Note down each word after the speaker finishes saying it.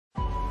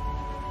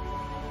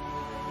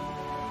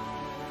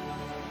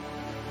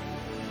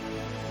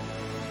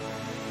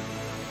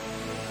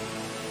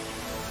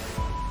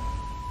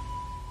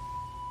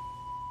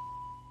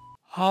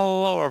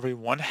Hello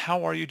everyone,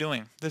 how are you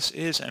doing? This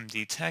is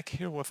MD Tech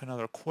here with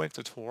another quick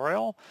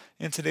tutorial.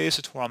 In today's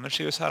tutorial, I'm going to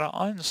show you how to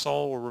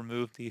uninstall or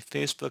remove the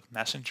Facebook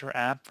Messenger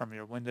app from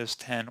your Windows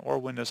 10 or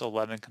Windows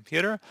 11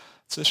 computer.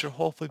 So this should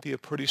hopefully be a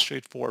pretty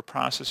straightforward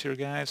process here,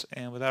 guys.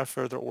 And without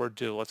further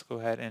ado, let's go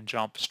ahead and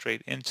jump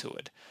straight into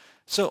it.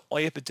 So all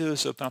you have to do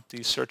is open up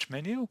the search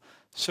menu,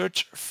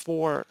 search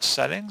for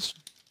settings,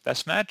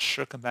 best match,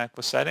 or come back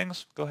with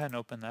settings. Go ahead and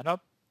open that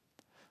up.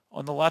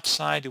 On the left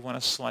side, you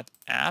want to select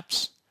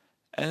apps.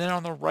 And then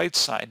on the right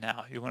side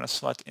now, you want to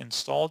select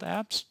installed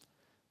apps.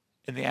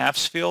 In the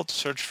apps field,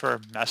 search for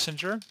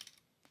Messenger.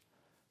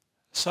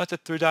 Select the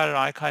three-dotted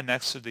icon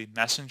next to the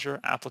Messenger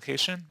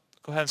application.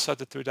 Go ahead and select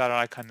the three-dotted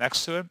icon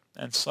next to it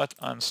and select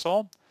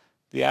uninstall.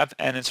 The app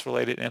and its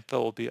related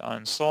info will be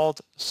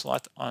uninstalled.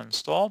 Select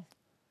uninstall.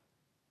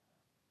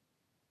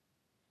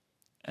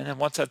 And then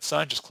once that's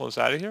done, just close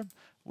out of here.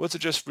 Was it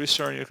just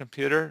restarting your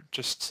computer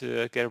just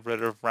to get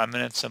rid of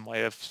remnants that might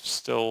have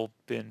still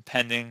been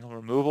pending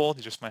removal?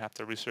 You just might have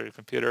to restart your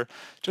computer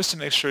just to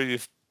make sure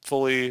you've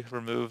fully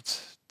removed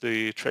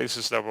the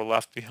traces that were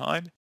left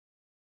behind.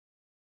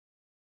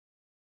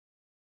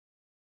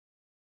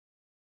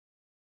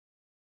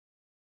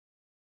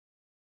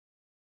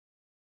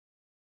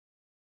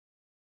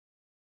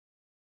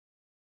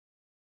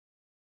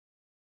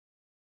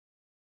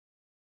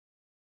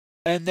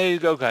 And there you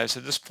go, guys.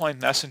 At this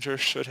point, Messenger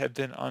should have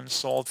been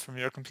uninstalled from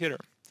your computer.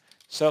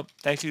 So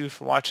thank you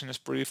for watching this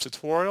brief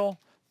tutorial.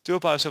 Do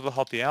hope I was able to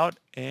help you out,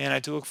 and I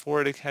do look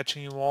forward to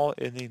catching you all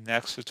in the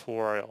next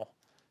tutorial.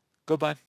 Goodbye.